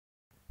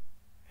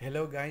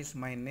Hello guys,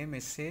 my name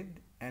is Sid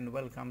and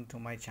welcome to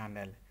my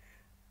channel.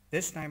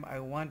 This time I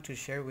want to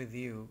share with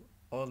you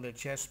all the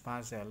chess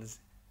puzzles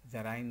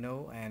that I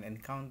know and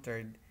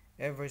encountered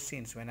ever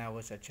since when I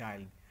was a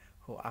child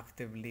who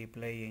actively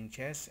playing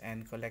chess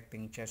and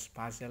collecting chess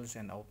puzzles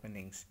and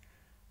openings.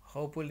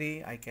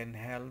 Hopefully I can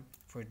help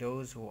for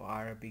those who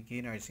are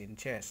beginners in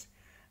chess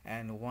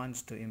and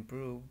wants to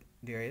improve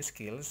their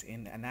skills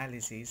in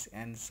analysis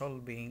and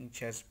solving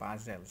chess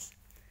puzzles.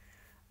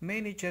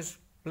 Many chess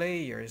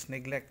players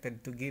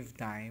neglected to give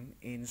time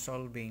in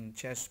solving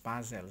chess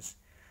puzzles,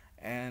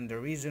 and the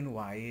reason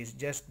why is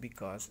just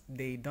because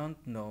they don't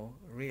know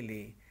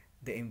really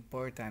the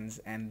importance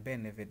and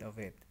benefit of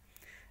it.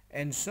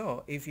 And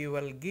so, if you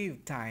will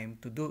give time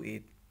to do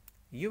it,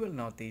 you will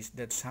notice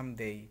that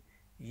someday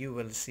you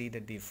will see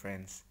the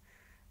difference.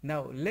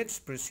 Now, let's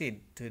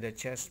proceed to the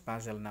chess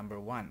puzzle number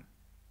 1.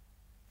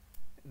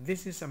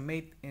 This is a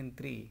mate in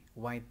 3,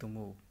 white to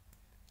move.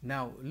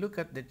 Now, look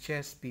at the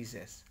chess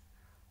pieces.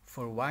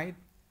 For white,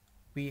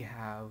 we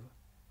have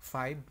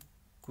 5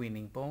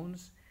 queening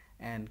pawns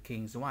and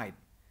kings white.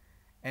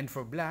 And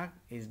for black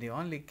is the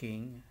only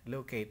king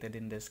located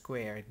in the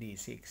square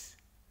d6.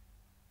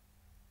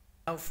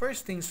 Now,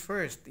 first things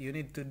first you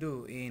need to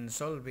do in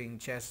solving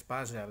chess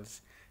puzzles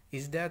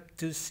is that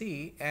to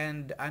see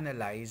and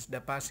analyze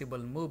the possible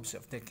moves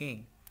of the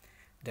king.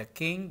 The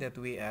king that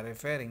we are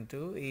referring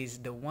to is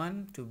the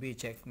one to be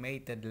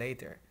checkmated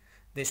later.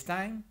 This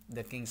time,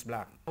 the king's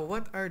black.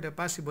 What are the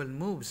possible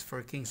moves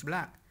for king's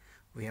black?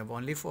 We have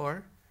only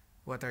 4.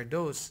 What are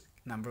those?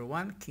 Number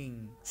 1,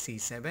 king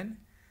c7,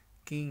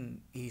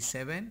 king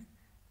e7,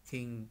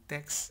 king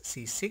takes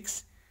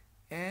c6,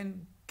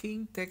 and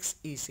king takes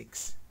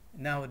e6.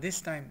 Now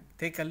this time,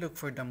 take a look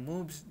for the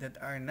moves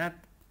that are not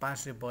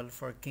possible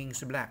for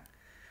king's black.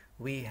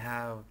 We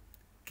have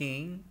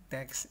king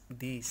takes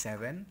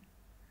d7,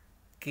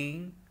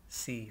 king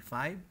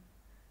c5,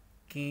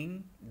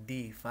 king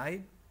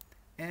d5,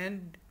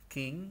 and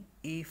king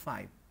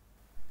e5.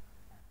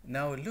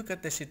 Now look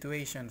at the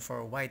situation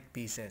for white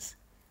pieces.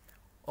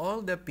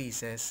 All the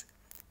pieces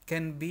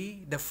can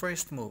be the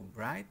first move,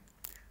 right?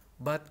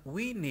 But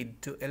we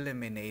need to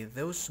eliminate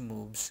those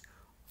moves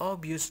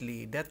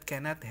obviously that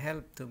cannot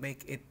help to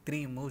make it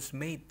 3 moves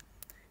mate.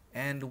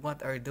 And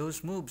what are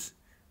those moves?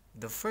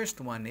 The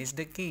first one is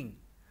the king.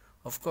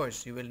 Of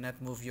course, you will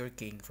not move your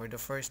king for the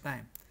first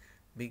time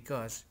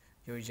because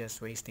you're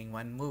just wasting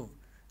 1 move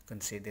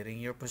considering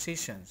your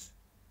positions.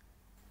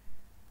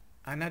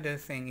 Another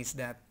thing is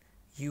that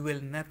you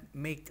will not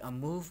make a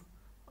move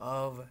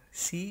of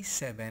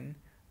c7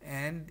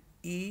 and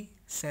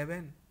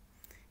e7.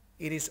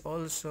 It is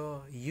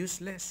also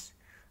useless,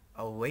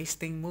 a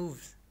wasting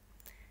moves.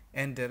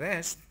 And the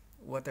rest,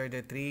 what are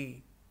the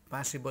 3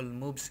 possible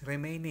moves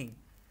remaining?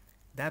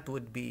 That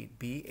would be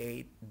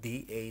b8,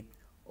 d8,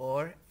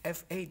 or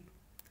f8.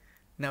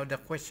 Now the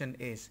question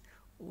is,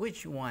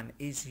 which one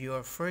is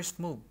your first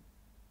move?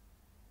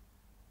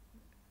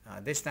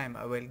 This time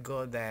I will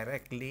go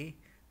directly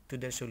to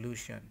the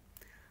solution.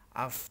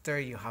 After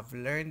you have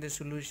learned the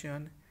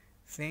solution,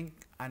 think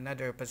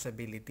another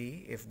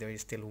possibility if there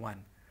is still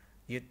one.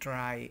 You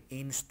try,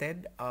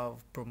 instead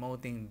of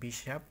promoting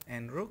bishop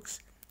and rooks,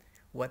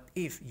 what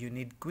if you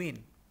need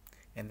queen?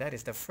 And that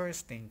is the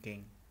first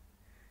thinking.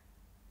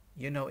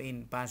 You know,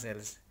 in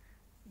puzzles,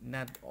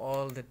 not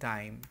all the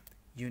time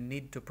you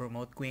need to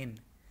promote queen.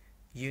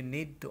 You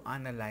need to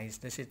analyze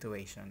the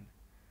situation.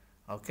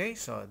 Okay,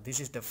 so this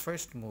is the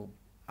first move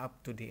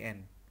up to the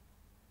end.